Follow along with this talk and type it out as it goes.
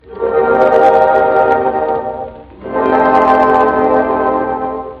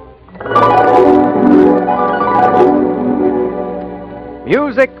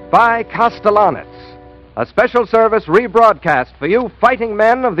by Castellanets, a special service rebroadcast for you fighting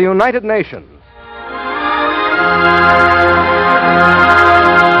men of the United Nations.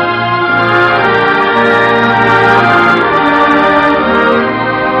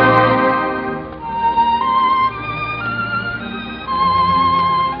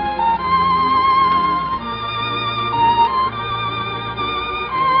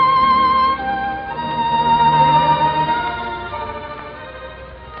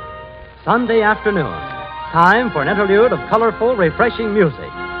 Sunday afternoon. Time for an interlude of colorful, refreshing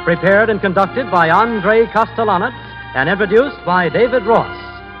music, prepared and conducted by Andre Castellanets and introduced by David Ross.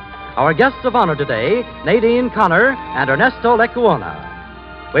 Our guests of honor today, Nadine Connor and Ernesto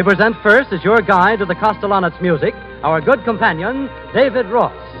Lecuona. We present first, as your guide to the Castellanets music, our good companion, David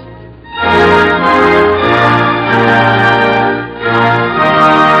Ross.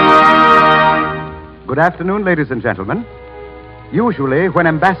 Good afternoon, ladies and gentlemen. Usually, when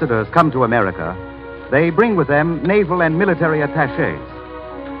ambassadors come to America, they bring with them naval and military attaches.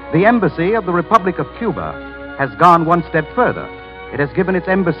 The embassy of the Republic of Cuba has gone one step further. It has given its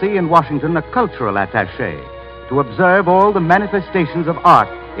embassy in Washington a cultural attache to observe all the manifestations of art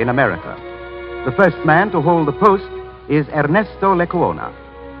in America. The first man to hold the post is Ernesto Lecuona,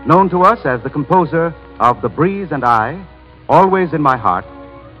 known to us as the composer of The Breeze and I, Always in My Heart,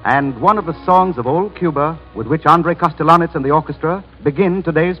 and one of the songs of old Cuba with which Andre Castellanets and the orchestra begin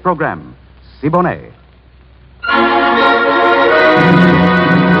today's program, Siboney.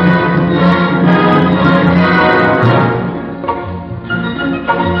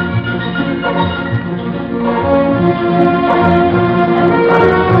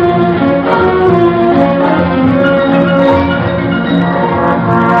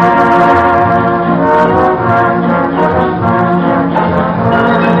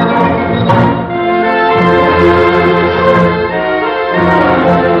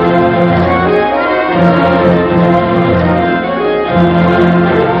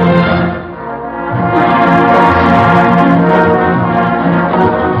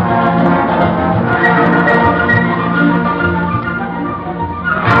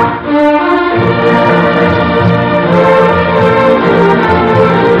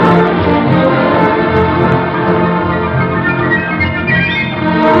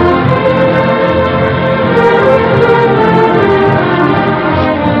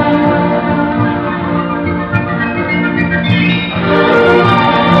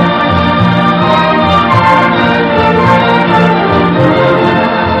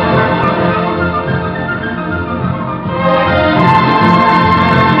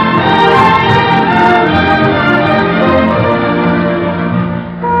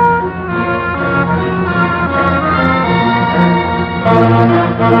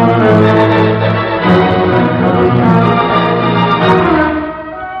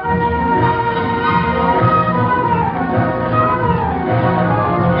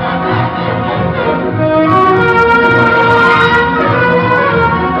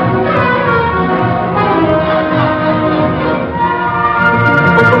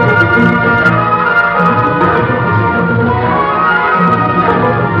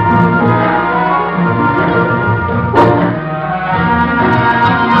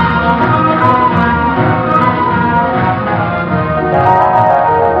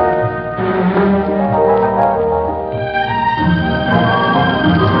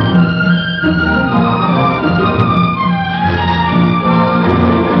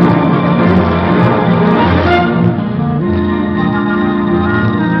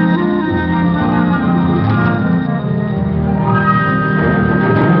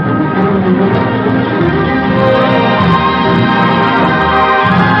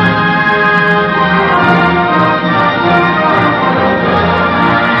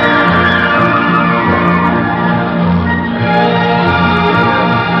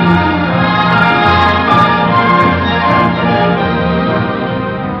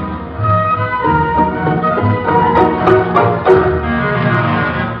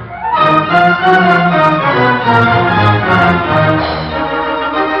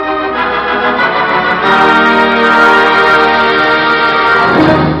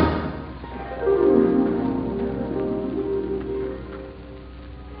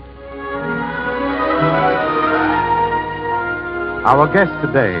 Our guest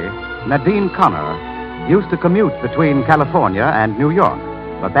today, Nadine Connor, used to commute between California and New York,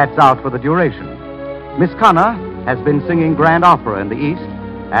 but that's out for the duration. Miss Connor has been singing grand opera in the East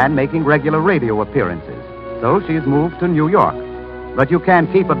and making regular radio appearances, so she's moved to New York. But you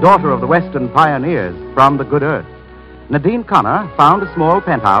can't keep a daughter of the Western pioneers from the good earth. Nadine Connor found a small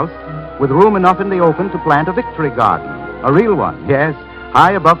penthouse with room enough in the open to plant a victory garden. A real one, yes,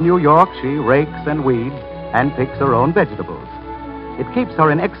 High above New York, she rakes and weeds and picks her own vegetables. It keeps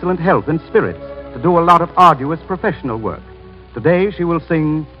her in excellent health and spirits to do a lot of arduous professional work. Today she will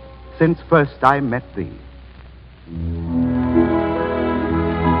sing Since First I Met Thee.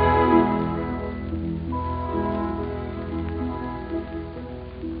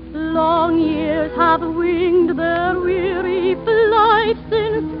 Long years have winged their weary flight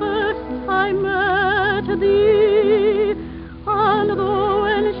since first I met thee. And though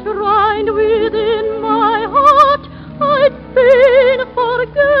enshrined within my heart, I'd fain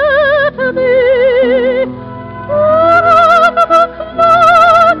forget thee. Around the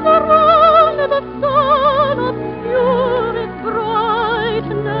clouds, around the sun of purest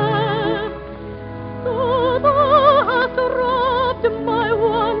brightness, so thou hast robbed my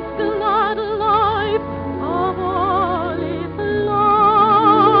once glad life of all its lightness.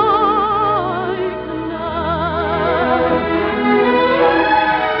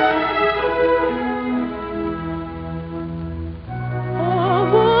 Oh,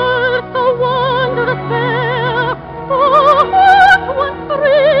 worth so wondrous fair, oh, heart once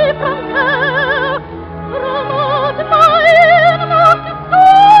free from care, from out my inmost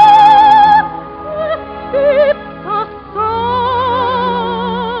soul escapes a sigh.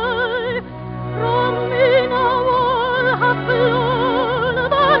 From me now all hath flown,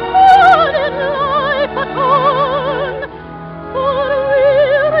 that one in life atone, for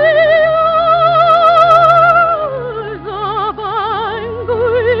weary hours of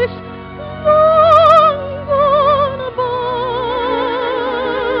anguish long gone by.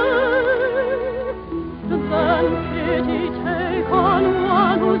 Then pity take on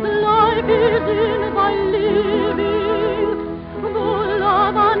one whose life is in thy living. Though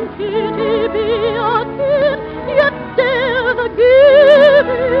love and pity be a sin, yet dare the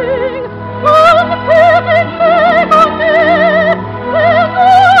giving. And pity take on me, is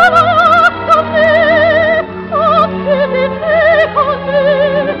all I ask of thee. Oh, pity take on me,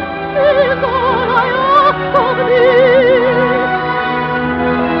 is all I ask of thee.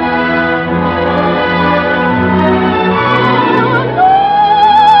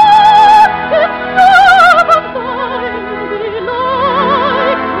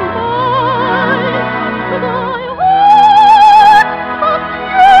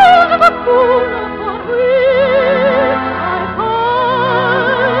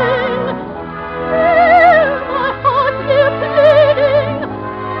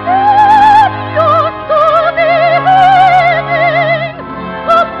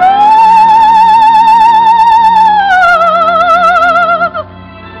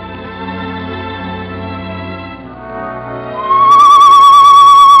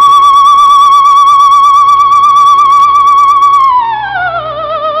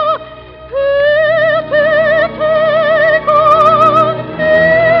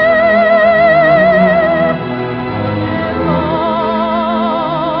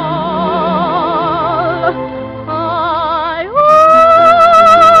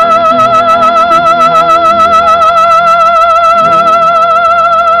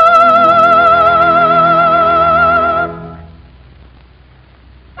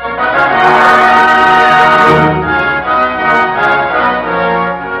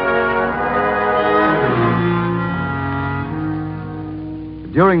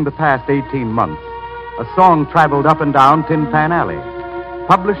 During the past 18 months, a song traveled up and down Tin Pan Alley.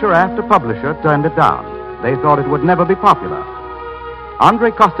 Publisher after publisher turned it down. They thought it would never be popular.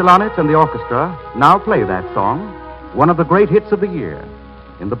 Andre Kostelanetz and the orchestra now play that song, one of the great hits of the year,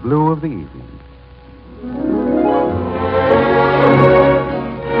 In the Blue of the Evening.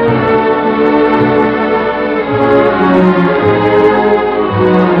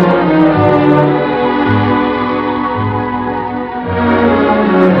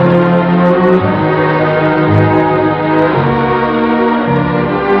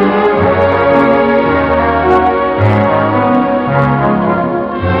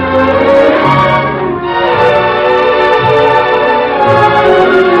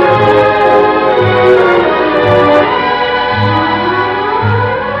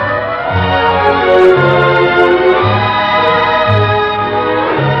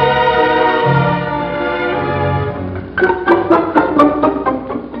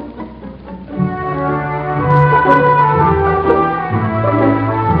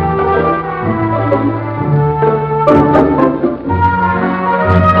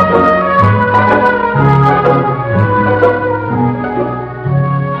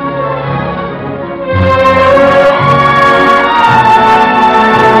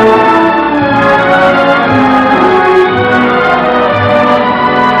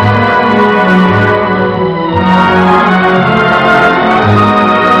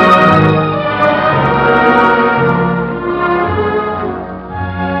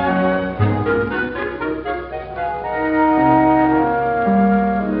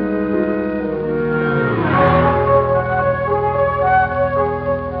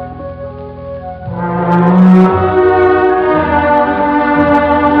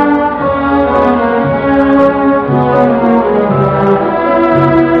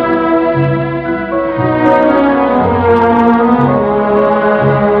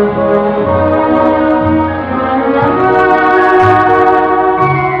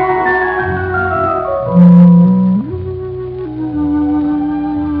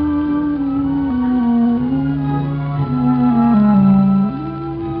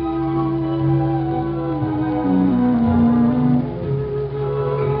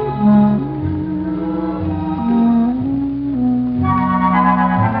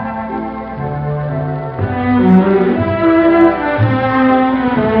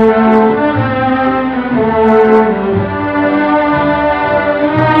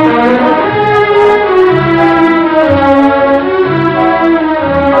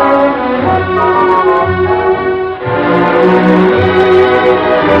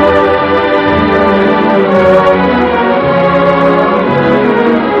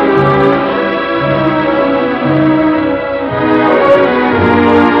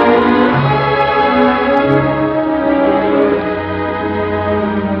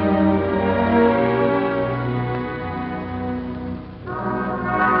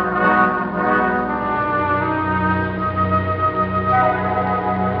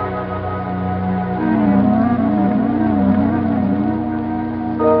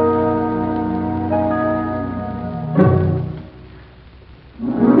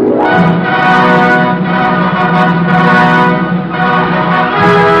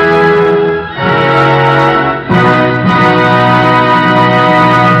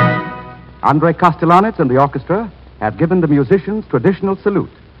 Andre Castellanets and the orchestra have given the musicians traditional salute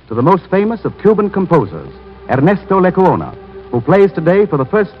to the most famous of Cuban composers, Ernesto Lecuona, who plays today for the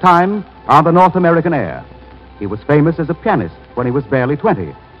first time on the North American air. He was famous as a pianist when he was barely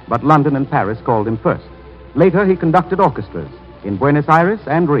 20, but London and Paris called him first. Later, he conducted orchestras in Buenos Aires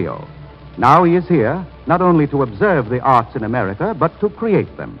and Rio. Now he is here not only to observe the arts in America, but to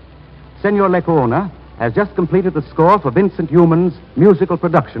create them. Senor Lecuona has just completed the score for Vincent Youmans' musical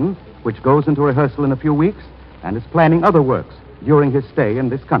production, which goes into rehearsal in a few weeks, and is planning other works during his stay in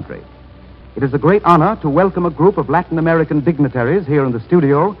this country. It is a great honor to welcome a group of Latin American dignitaries here in the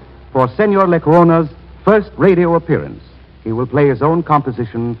studio for Senor Lecuona's first radio appearance. He will play his own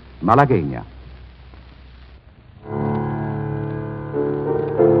composition, Malagueña.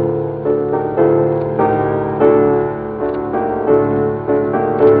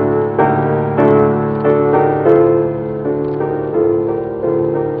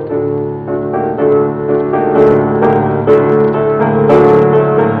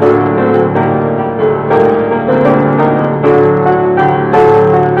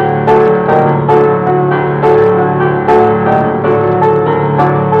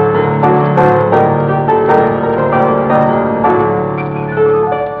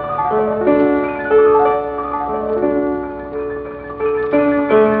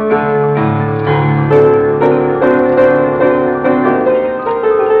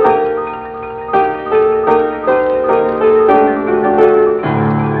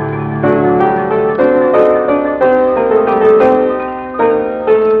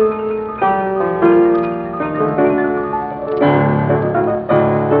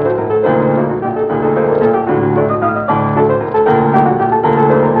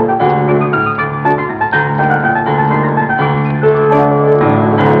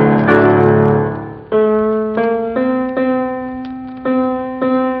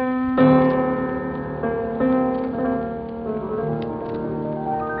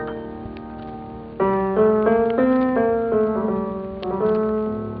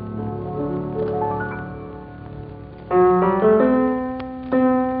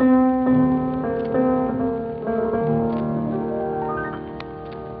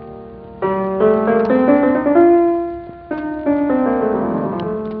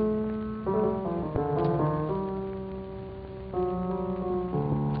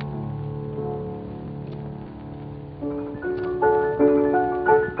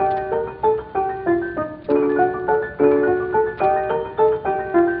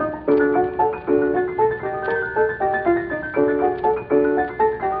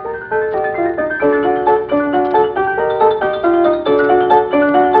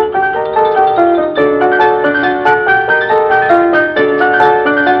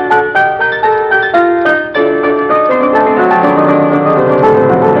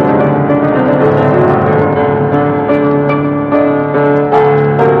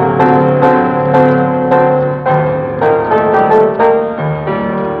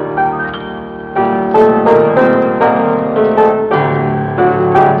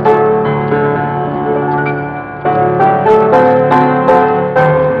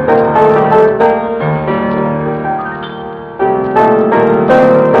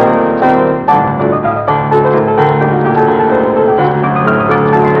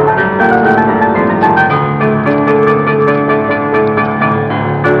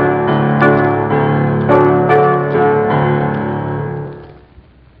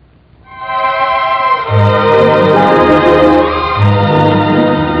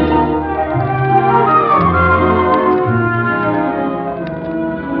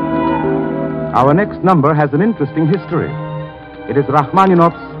 Our next number has an interesting history. It is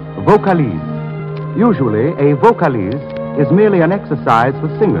Rachmaninoff's Vocalise. Usually, a vocalise is merely an exercise for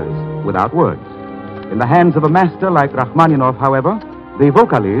singers without words. In the hands of a master like Rachmaninoff, however, the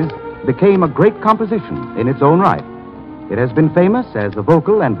vocalise became a great composition in its own right. It has been famous as a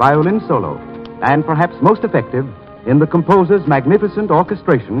vocal and violin solo, and perhaps most effective in the composer's magnificent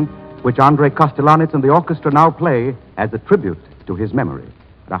orchestration, which Andre Castellanets and the orchestra now play as a tribute to his memory.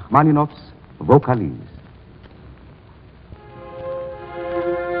 Rachmaninoff's Vocalise.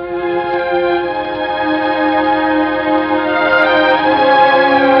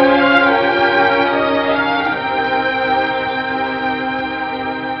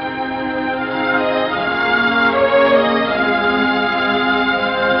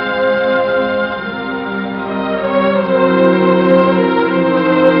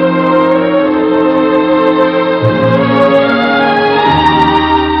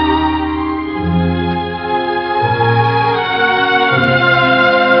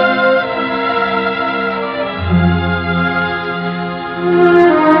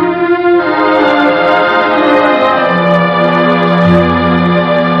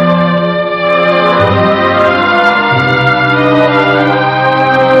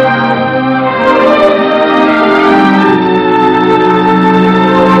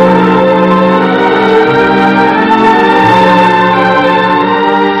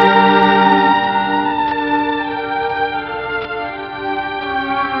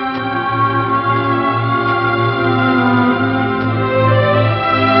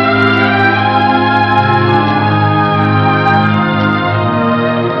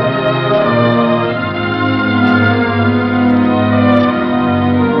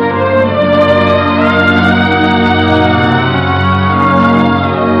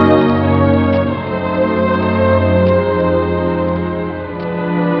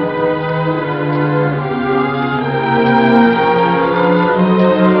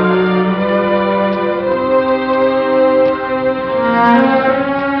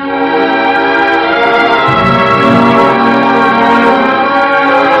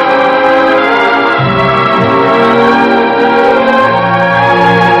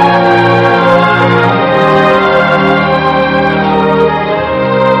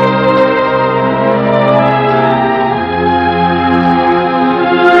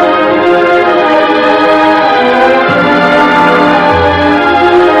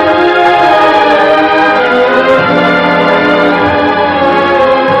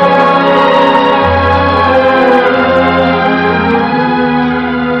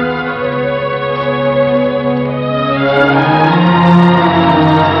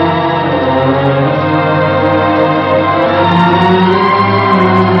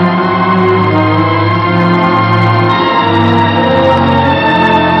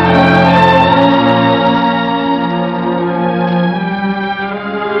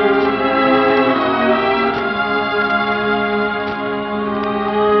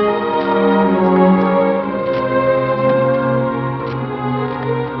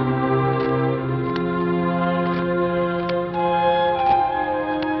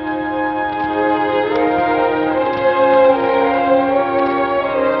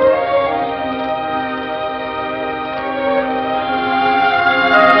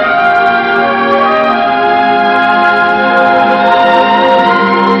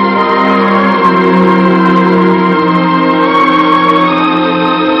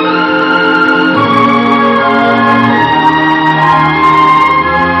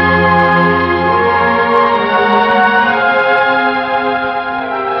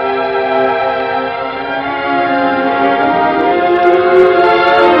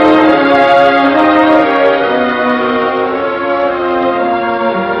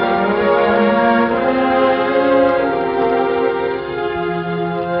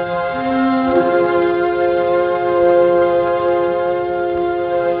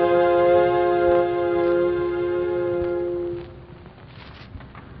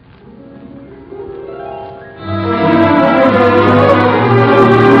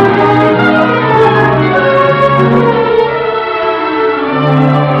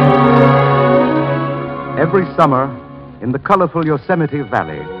 summer, in the colorful Yosemite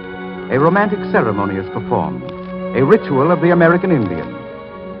Valley, a romantic ceremony is performed, a ritual of the American Indian.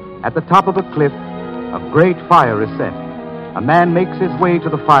 At the top of a cliff, a great fire is set. A man makes his way to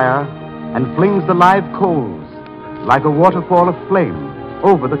the fire and flings the live coals like a waterfall of flame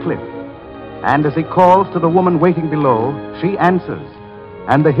over the cliff. And as he calls to the woman waiting below, she answers,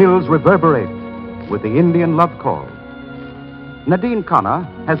 and the hills reverberate with the Indian love call. Nadine Connor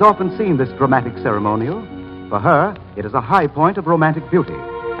has often seen this dramatic ceremonial. For her, it is a high point of romantic beauty,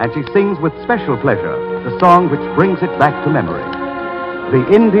 and she sings with special pleasure the song which brings it back to memory, the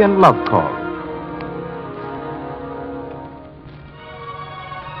Indian love call.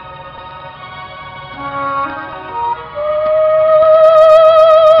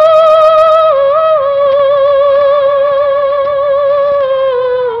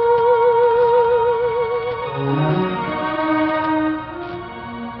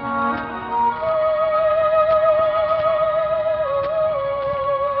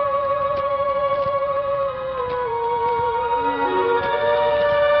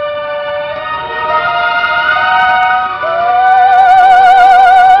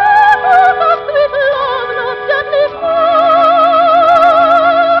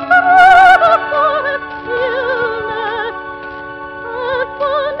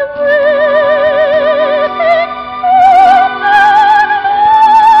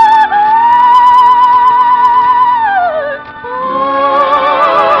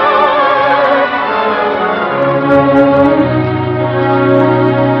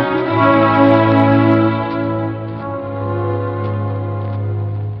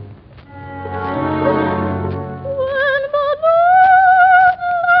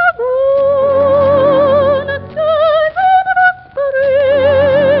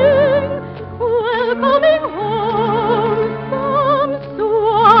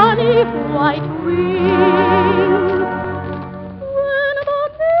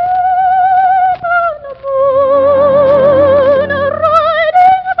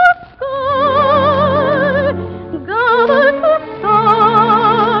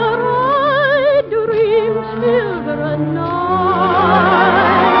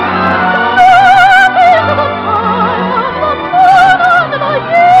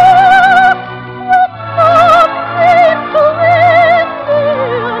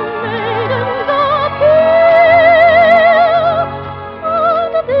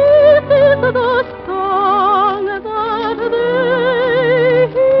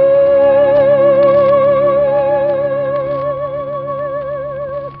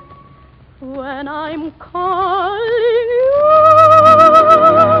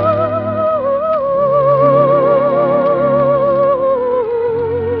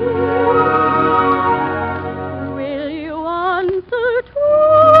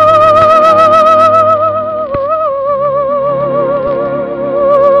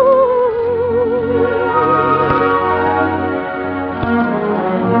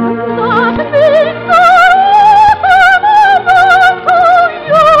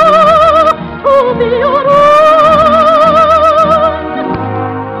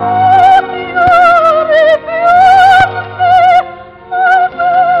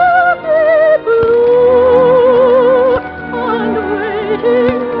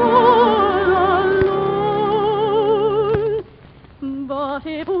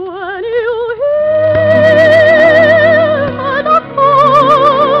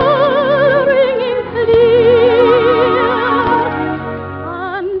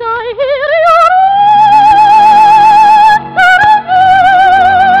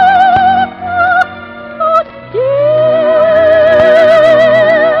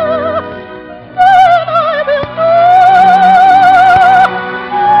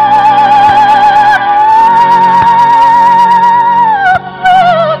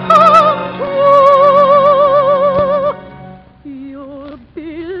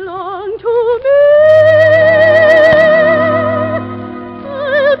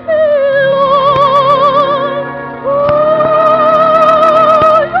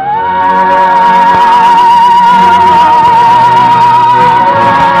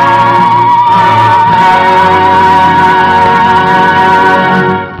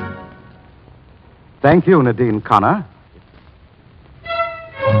 Thank you, Nadine Connor.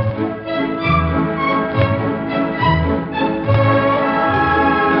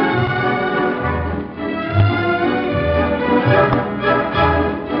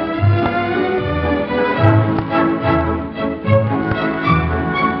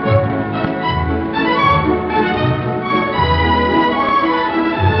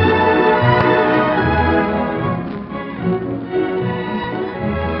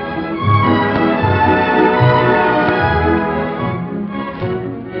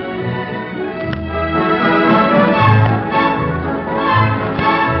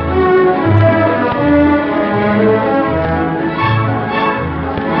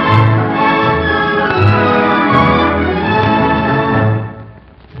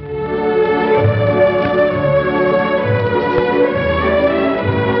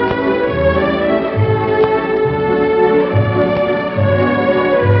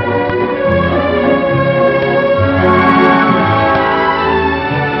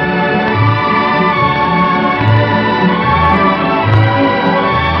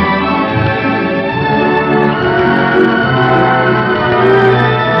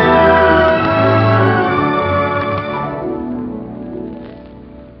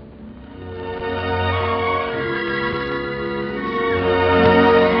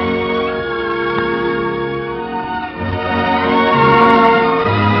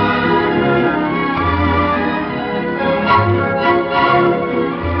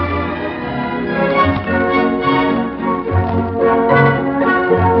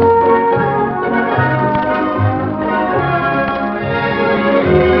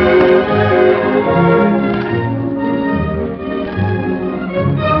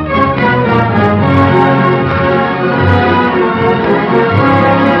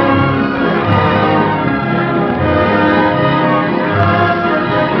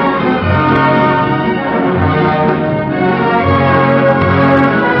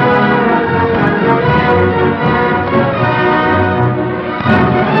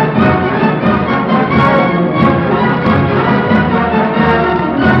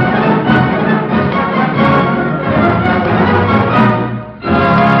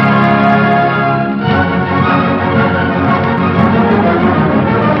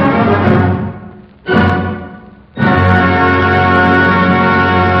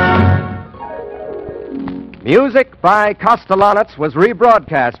 Music by Castellanets was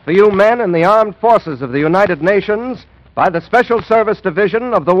rebroadcast for you men in the armed forces of the United Nations by the Special Service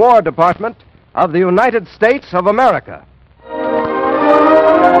Division of the War Department of the United States of America.